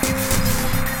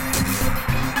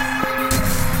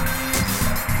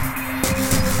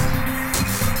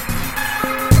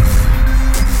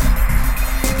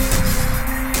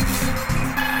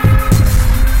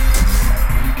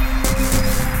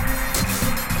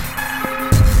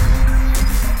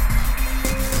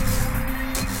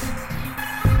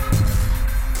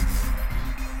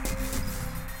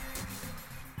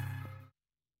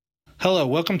Hello,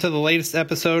 welcome to the latest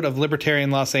episode of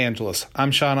Libertarian Los Angeles. I'm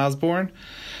Shawn Osborne,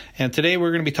 and today we're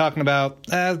going to be talking about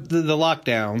the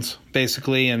lockdowns,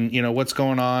 basically, and what's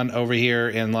going on over here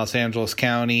in Los Angeles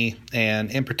County,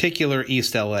 and in particular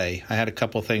East LA. I had a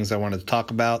couple of things I wanted to talk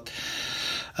about.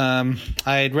 I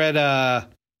had read a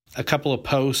couple of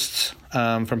posts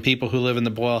from people who live in the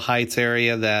Boyle Heights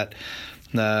area that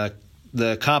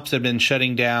the cops have been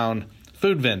shutting down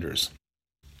food vendors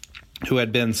who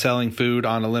had been selling food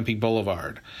on Olympic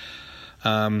Blvd.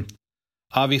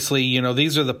 Obviously,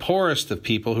 these are the poorest of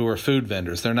people who are food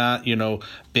vendors. They're not,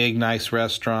 big, nice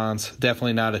restaurants,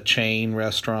 definitely not a chain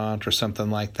restaurant or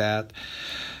something like that.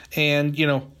 And,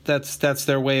 that's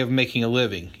their way of making a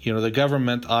living. The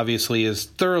government obviously is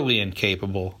thoroughly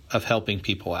incapable of helping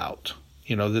people out.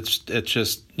 It's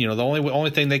just, the only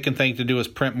thing they can think to do is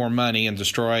print more money and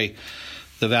destroy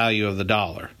the value of the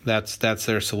dollar. That's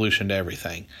their solution to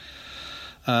everything.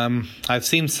 I've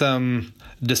seen some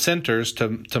dissenters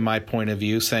to my point of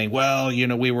view saying, well,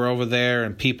 we were over there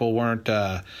and people weren't,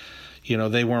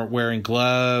 they weren't wearing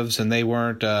gloves and they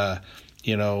weren't,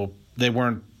 they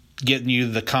weren't getting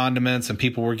you the condiments and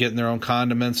people were getting their own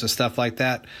condiments and stuff like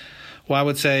that. Well, I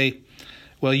would say,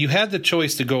 well, you had the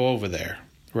choice to go over there,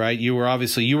 right? You were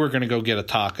going to go get a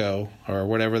taco or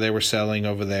whatever they were selling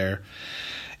over there.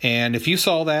 And if you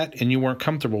saw that and you weren't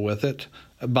comfortable with it,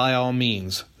 by all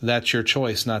means, that's your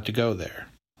choice not to go there.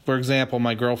 For example,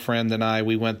 my girlfriend and I,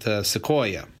 we went to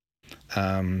Sequoia.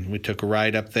 We took a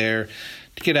ride up there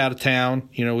to get out of town.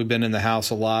 We've been in the house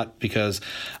a lot because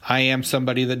I am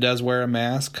somebody that does wear a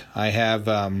mask. I have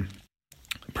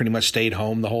pretty much stayed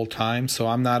home the whole time, so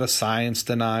I'm not a science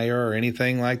denier or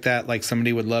anything like that, like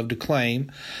somebody would love to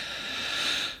claim.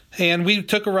 And we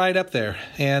took a ride up there,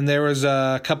 and there was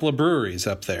a couple of breweries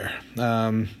up there.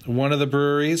 One of the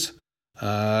breweries,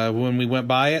 when we went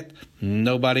by it,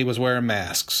 nobody was wearing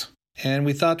masks. And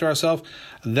we thought to ourselves,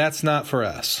 that's not for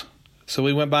us. So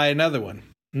we went by another one,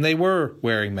 and they were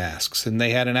wearing masks, and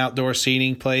they had an outdoor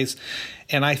seating place,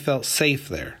 and I felt safe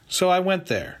there. So I went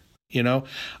there.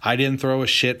 I didn't throw a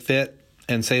shit fit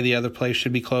and say the other place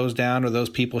should be closed down or those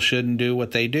people shouldn't do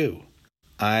what they do.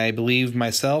 I believe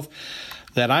myself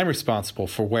that I'm responsible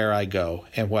for where I go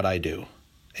and what I do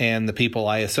and the people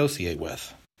I associate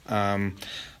with.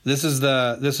 This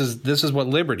is what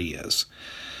liberty is.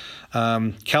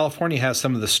 California has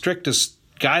some of the strictest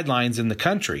guidelines in the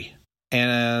country,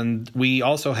 and we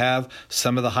also have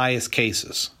some of the highest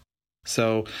cases.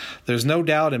 So there's no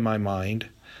doubt in my mind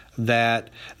that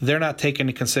they're not taking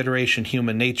into consideration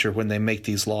human nature when they make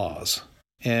these laws.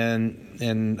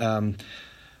 And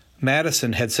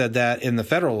Madison had said that in the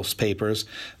Federalist Papers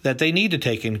that they need to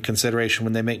take into consideration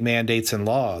when they make mandates and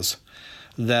laws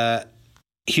that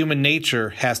human nature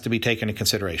has to be taken into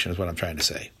consideration is what I'm trying to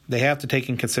say. They have to take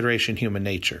in consideration human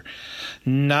nature.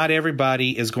 Not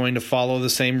everybody is going to follow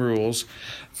the same rules.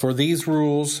 For these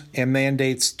rules and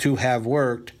mandates to have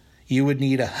worked, you would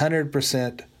need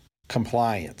 100%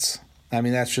 compliance. I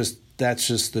mean, that's just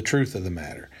the truth of the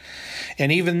matter.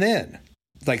 And even then,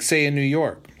 like say in New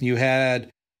York, you had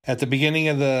at the beginning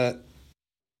of the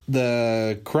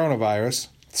coronavirus,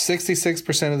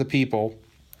 66% of the people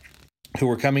who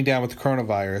were coming down with the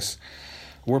coronavirus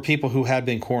were people who had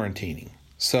been quarantining.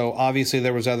 So obviously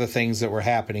there was other things that were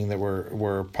happening that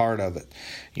were part of it.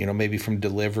 Maybe from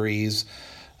deliveries,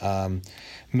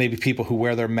 maybe people who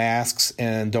wear their masks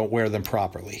and don't wear them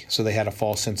properly. So they had a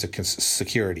false sense of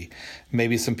security.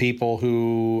 Maybe some people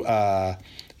who,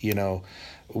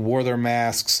 wore their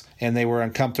masks and they were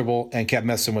uncomfortable and kept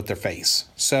messing with their face.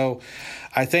 So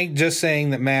I think just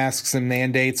saying that masks and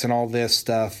mandates and all this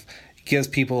stuff gives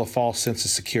people a false sense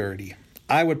of security.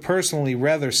 I would personally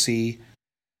rather see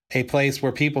a place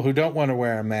where people who don't want to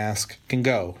wear a mask can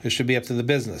go. It should be up to the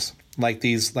business, like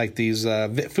these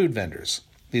food vendors.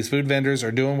 These food vendors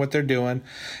are doing what they're doing.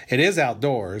 It is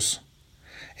outdoors,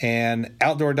 and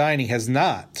outdoor dining has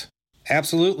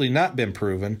absolutely not been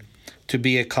proven to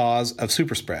be a cause of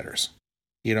super spreaders.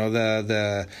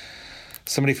 Somebody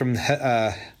from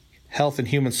Health and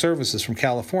Human Services from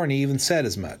California even said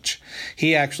as much.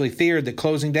 He actually feared that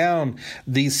closing down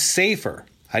these safer,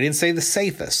 I didn't say the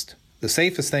safest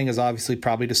thing is obviously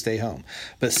probably to stay home,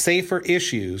 but safer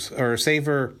issues or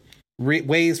safer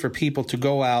ways for people to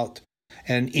go out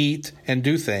and eat and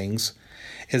do things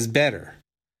is better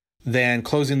than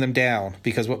closing them down,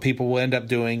 because what people will end up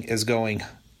doing is going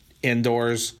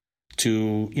indoors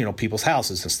to, people's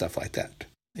houses and stuff like that.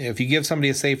 If you give somebody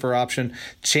a safer option,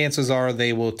 chances are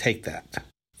they will take that.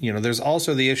 There's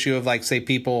also the issue of, like, say,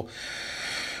 people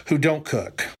who don't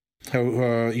cook,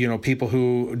 People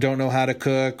who don't know how to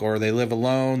cook, or they live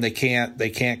alone, they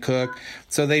can't cook,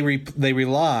 so they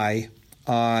rely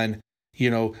on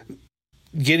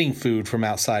getting food from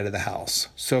outside of the house.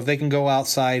 So if they can go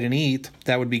outside and eat,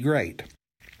 that would be great.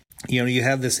 You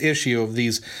have this issue of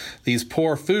these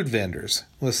poor food vendors.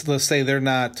 Let's say they're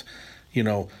not,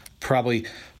 probably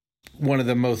one of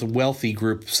the most wealthy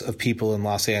groups of people in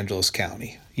Los Angeles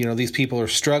County. These people are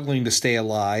struggling to stay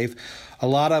alive. A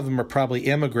lot of them are probably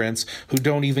immigrants who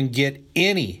don't even get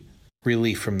any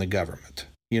relief from the government.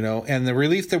 And the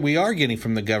relief that we are getting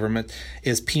from the government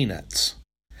is peanuts.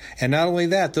 And not only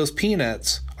that, those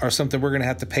peanuts are something we're going to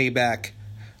have to pay back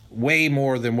way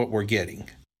more than what we're getting.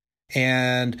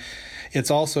 And it's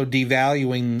also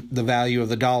devaluing the value of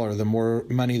the dollar, the more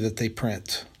money that they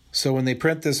print. So when they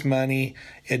print this money,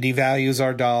 it devalues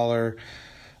our dollar.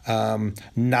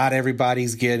 Not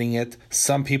everybody's getting it.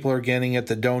 Some people are getting it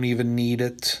that don't even need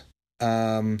it.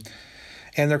 And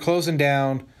they're closing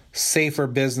down safer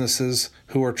businesses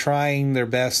who are trying their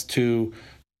best to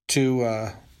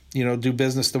do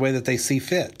business the way that they see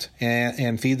fit,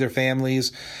 and feed their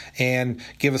families and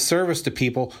give a service to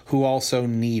people who also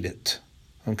need it.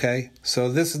 Okay,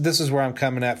 so this is where I'm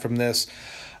coming at from this.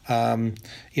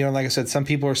 Like I said, some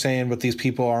people are saying, but these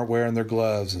people aren't wearing their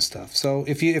gloves and stuff. So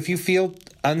if you feel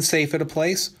unsafe at a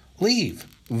place, leave.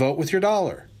 Vote with your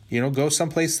dollar. Go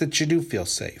someplace that you do feel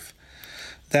safe.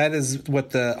 That is what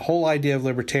the whole idea of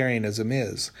libertarianism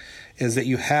is that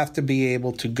you have to be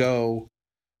able to go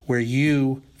where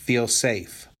you feel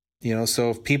safe. So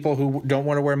if people who don't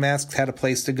want to wear masks had a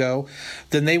place to go,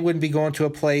 then they wouldn't be going to a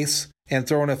place and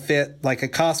throwing a fit like a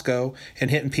Costco and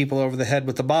hitting people over the head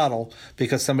with a bottle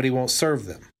because somebody won't serve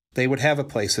them. They would have a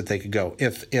place that they could go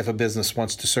if a business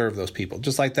wants to serve those people,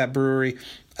 just like that brewery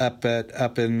up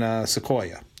in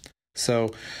Sequoia.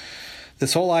 So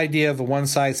this whole idea of a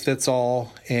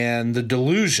one-size-fits-all and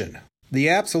the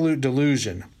absolute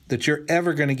delusion that you're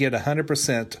ever going to get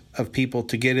 100% of people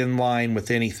to get in line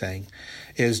with anything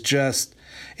is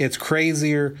it's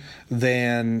crazier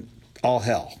than all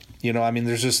hell.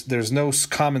 There's no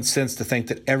common sense to think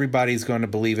that everybody's going to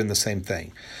believe in the same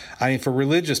thing. For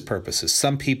religious purposes,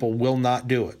 some people will not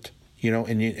do it,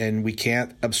 and we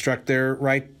can't obstruct their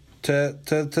right to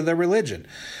their religion.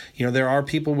 There are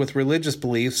people with religious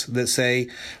beliefs that say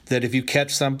that if you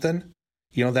catch something,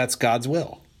 that's God's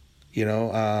will.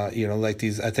 Like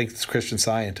these, I think it's Christian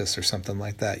Scientists or something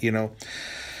like that,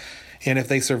 and if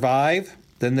they survive,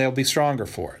 then they'll be stronger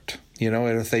for it,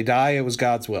 and if they die, it was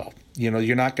God's will.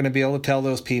 You're not going to be able to tell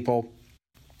those people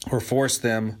or force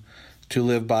them to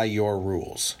live by your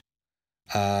rules.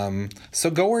 So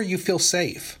go where you feel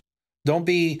safe. Don't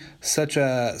be such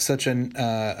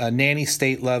a nanny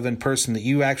state loving person that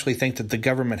you actually think that the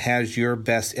government has your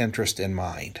best interest in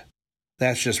mind.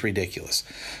 That's just ridiculous.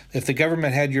 If the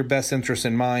government had your best interest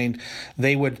in mind,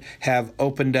 they would have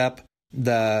opened up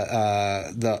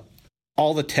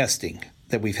all the testing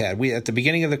that we've had. At the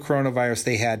beginning of the coronavirus,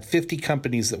 they had 50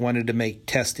 companies that wanted to make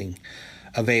testing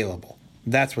available.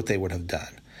 That's what they would have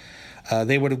done.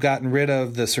 They would have gotten rid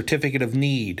of the certificate of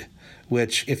need,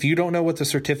 which if you don't know what the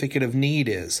certificate of need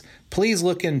is, please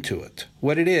look into it.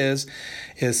 What it is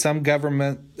some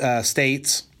government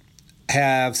states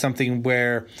have something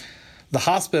where the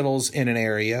hospitals in an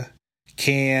area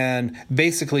can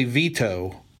basically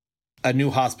veto a new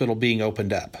hospital being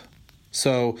opened up.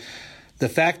 So the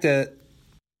fact that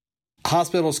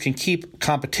hospitals can keep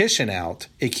competition out,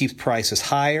 it keeps prices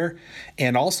higher.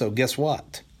 And also, guess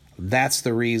what? That's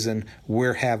the reason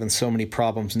we're having so many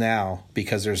problems now,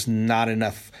 because there's not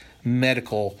enough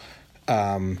medical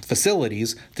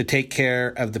facilities to take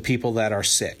care of the people that are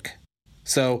sick.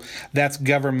 So that's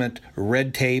government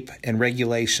red tape and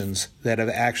regulations that have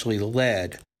actually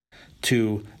led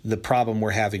to the problem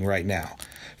we're having right now.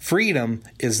 Freedom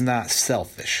is not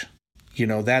selfish.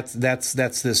 That's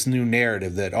this new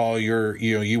narrative that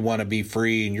you want to be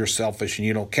free and you're selfish and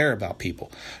you don't care about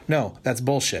people. No, that's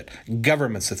bullshit.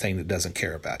 Government's the thing that doesn't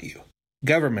care about you.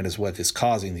 Government is what is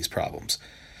causing these problems.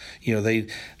 They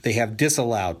have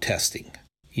disallowed testing.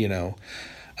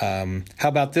 How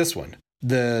about this one?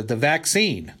 The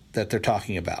vaccine that they're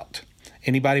talking about.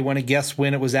 Anybody want to guess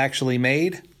when it was actually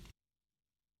made?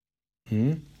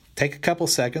 Take a couple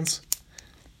seconds.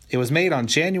 It was made on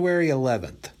January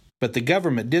 11th, but the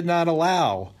government did not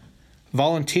allow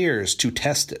volunteers to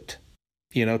test it,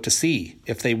 to see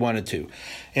if they wanted to.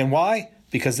 And why?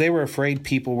 Because they were afraid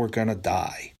people were going to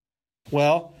die.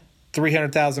 Well,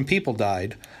 300,000 people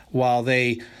died while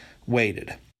they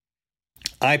waited.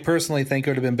 I personally think it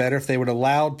would have been better if they would have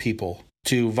allowed people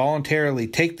to voluntarily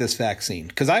take this vaccine.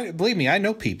 Because believe me, I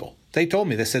know people They told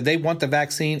me, they said they want the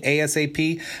vaccine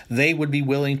ASAP. They would be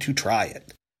willing to try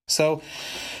it. So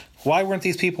why weren't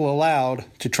these people allowed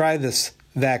to try this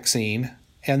vaccine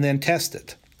and then test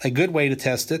it? A good way to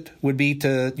test it would be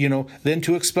to, then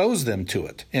to expose them to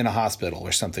it in a hospital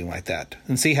or something like that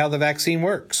and see how the vaccine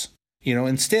works.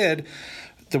 Instead,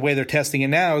 the way they're testing it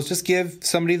now is just give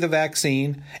somebody the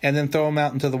vaccine and then throw them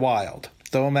out into the wild,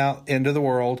 throw them out into the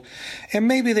world, and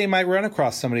maybe they might run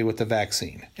across somebody with the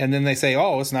vaccine. And then they say,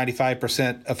 oh, it's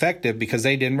 95% effective because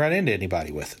they didn't run into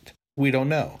anybody with it. We don't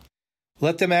know.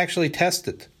 Let them actually test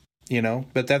it,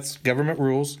 but that's government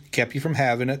rules, kept you from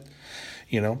having it,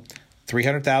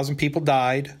 300,000 people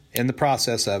died in the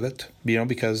process of it,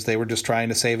 because they were just trying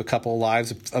to save a couple of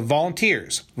lives of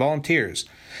volunteers.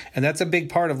 And that's a big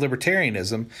part of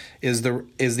libertarianism is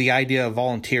the idea of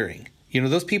volunteering.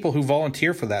 Those people who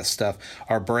volunteer for that stuff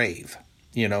are brave.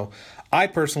 I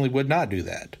personally would not do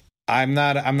that. I'm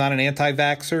not an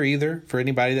anti-vaxxer either, for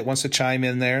anybody that wants to chime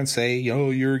in there and say,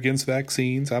 you're against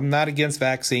vaccines. I'm not against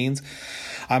vaccines.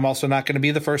 I'm also not going to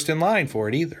be the first in line for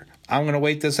it either. I'm going to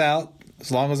wait this out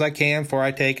as long as I can before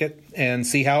I take it and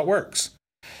see how it works.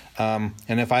 And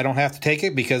if I don't have to take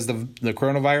it because the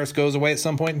coronavirus goes away at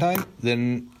some point in time,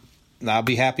 then I'll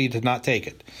be happy to not take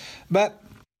it. But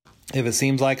if it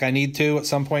seems like I need to at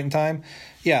some point in time,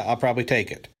 yeah, I'll probably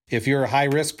take it. If you're a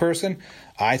high-risk person,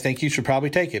 I think you should probably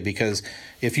take it because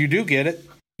if you do get it,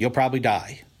 you'll probably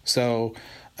die. So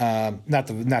not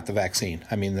the vaccine.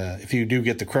 I mean, if you do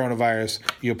get the coronavirus,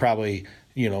 you'll probably,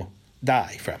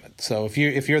 die from it. So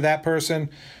if you're that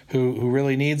person who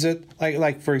really needs it,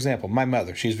 like for example, my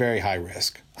mother, she's very high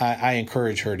risk. I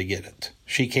encourage her to get it.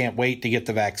 She can't wait to get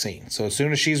the vaccine. So as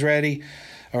soon as she's ready,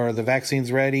 or the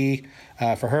vaccine's ready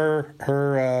for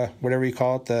her whatever you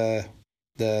call it,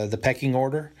 the pecking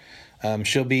order,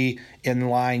 she'll be in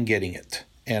line getting it.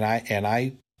 And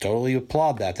I totally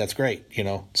applaud that. That's great.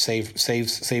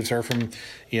 Saves her from,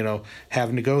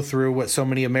 having to go through what so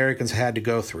many Americans had to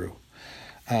go through.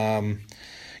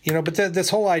 But this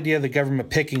whole idea of the government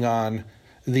picking on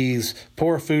these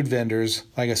poor food vendors,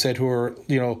 like I said, who are,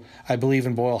 I believe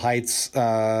in Boyle Heights,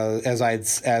 as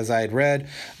I'd read,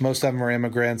 most of them are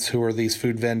immigrants who are these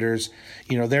food vendors.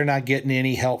 They're not getting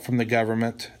any help from the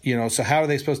government. So how are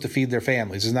they supposed to feed their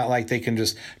families? It's not like they can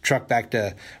just truck back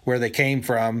to where they came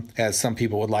from, as some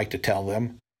people would like to tell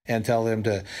them, and tell them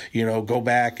to, go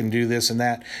back and do this and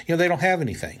that. They don't have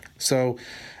anything. So,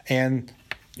 and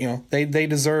they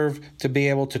deserve to be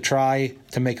able to try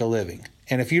to make a living.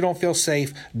 And if you don't feel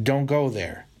safe, don't go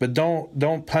there. But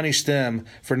don't punish them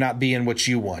for not being what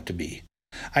you want to be.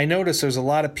 I notice there's a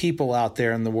lot of people out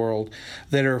there in the world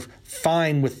that are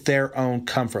fine with their own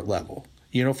comfort level.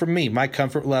 For me, my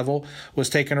comfort level was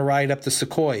taking a ride up to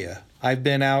Sequoia. I've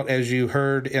been out, as you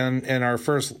heard in our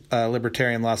first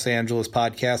Libertarian Los Angeles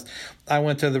podcast, I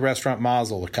went to the restaurant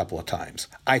Mazel a couple of times.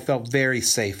 I felt very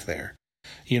safe there.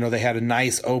 They had a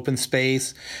nice open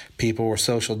space. People were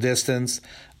social distance.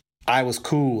 I was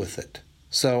cool with it.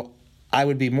 So I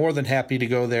would be more than happy to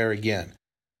go there again.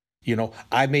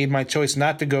 I made my choice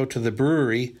not to go to the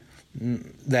brewery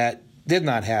that did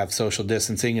not have social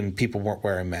distancing and people weren't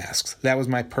wearing masks. That was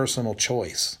my personal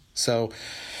choice. So,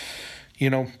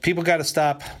 people got to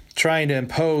stop trying to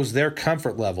impose their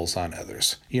comfort levels on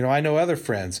others. I know other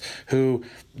friends who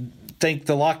think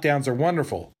the lockdowns are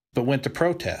wonderful, but went to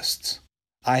protests.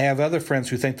 I have other friends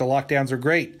who think the lockdowns are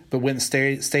great, but went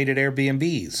and stayed at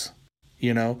Airbnbs.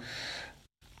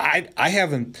 I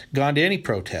haven't gone to any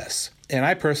protests, and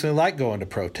I personally like going to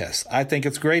protests. I think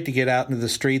it's great to get out into the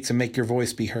streets and make your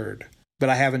voice be heard, but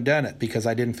I haven't done it because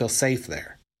I didn't feel safe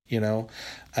there.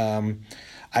 I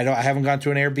haven't gone to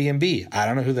an Airbnb. I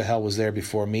don't know who the hell was there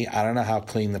before me. I don't know how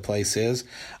clean the place is,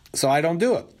 so I don't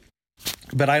do it.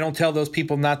 But I don't tell those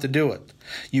people not to do it.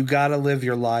 You got to live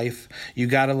your life. You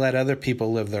got to let other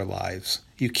people live their lives.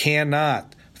 You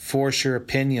cannot force your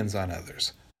opinions on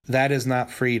others. That is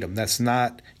not freedom. That's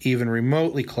not even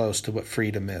remotely close to what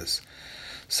freedom is.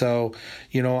 So,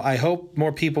 I hope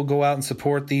more people go out and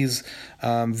support these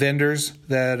vendors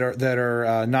that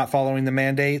are not following the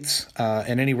mandates,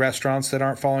 and any restaurants that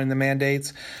aren't following the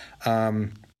mandates. But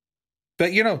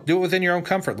do it within your own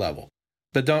comfort level.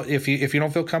 But don't if you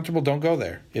don't feel comfortable, don't go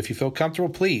there. If you feel comfortable,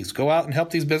 please go out and help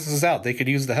these businesses out. They could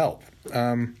use the help,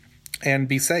 and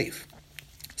be safe.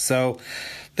 So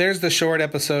there's the short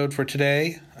episode for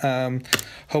today.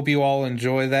 Hope you all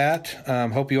enjoy that.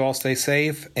 Hope you all stay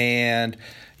safe, and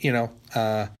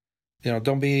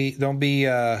don't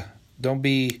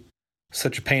be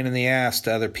such a pain in the ass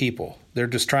to other people. They're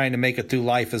just trying to make it through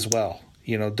life as well.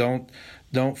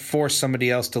 Don't force somebody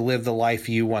else to live the life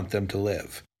you want them to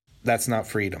live. That's not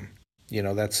freedom.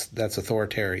 that's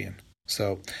authoritarian.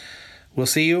 So we'll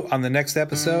see you on the next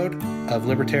episode of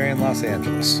Libertarian Los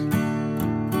Angeles.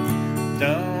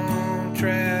 Don't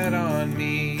tread on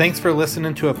me. Thanks for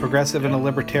listening to a Progressive and a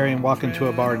Libertarian Walk Into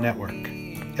a Bar network.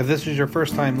 If this is your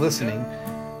first time listening,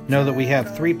 know that we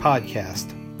have 3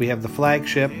 podcasts. We have the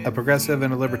flagship, A Progressive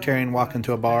and a Libertarian Walk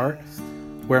Into a Bar,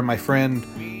 where my friend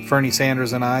Fernie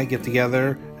Sanders and I get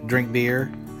together, drink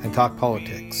beer, and talk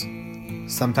politics.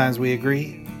 Sometimes we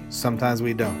agree, sometimes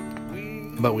we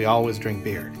don't, but we always drink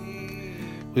beer.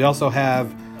 We also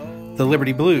have the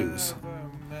Liberty Blues,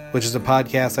 which is a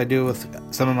podcast I do with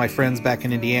some of my friends back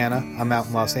in Indiana. I'm out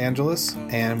in Los Angeles,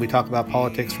 and we talk about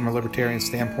politics from a libertarian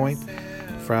standpoint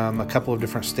from a couple of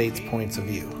different states' points of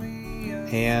view.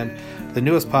 And the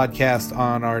newest podcast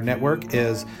on our network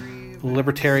is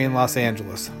Libertarian Los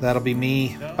Angeles. That'll be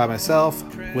me by myself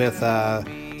with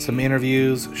some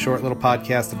interviews, short little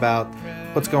podcast about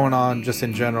what's going on just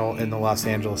in general in the Los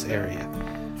Angeles area.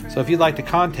 So if you'd like to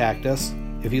contact us,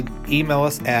 if you email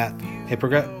us at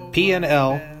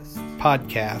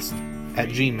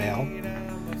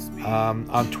pnlpodcast@gmail.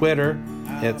 On Twitter,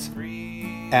 it's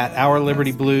at Our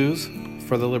Liberty Blues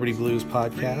for the Liberty Blues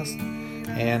podcast,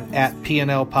 and at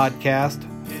PNL Podcast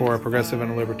for a Progressive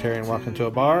and a Libertarian Walk Into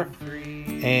a Bar,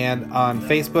 and on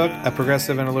Facebook, a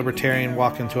Progressive and a Libertarian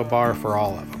Walk Into a Bar for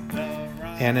all of them.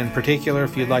 And in particular,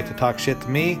 if you'd like to talk shit to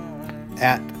me,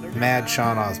 at Mad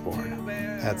Shawn Osborne.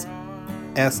 That's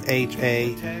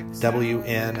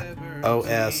ShawnOsborne.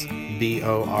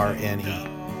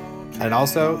 And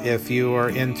also, if you are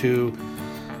into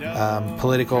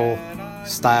political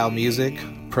style music,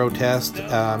 protest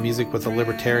music with a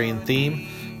libertarian theme,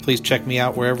 please check me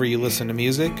out wherever you listen to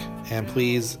music, and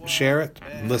please share it,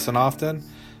 listen often,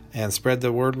 and spread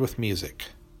the word with music.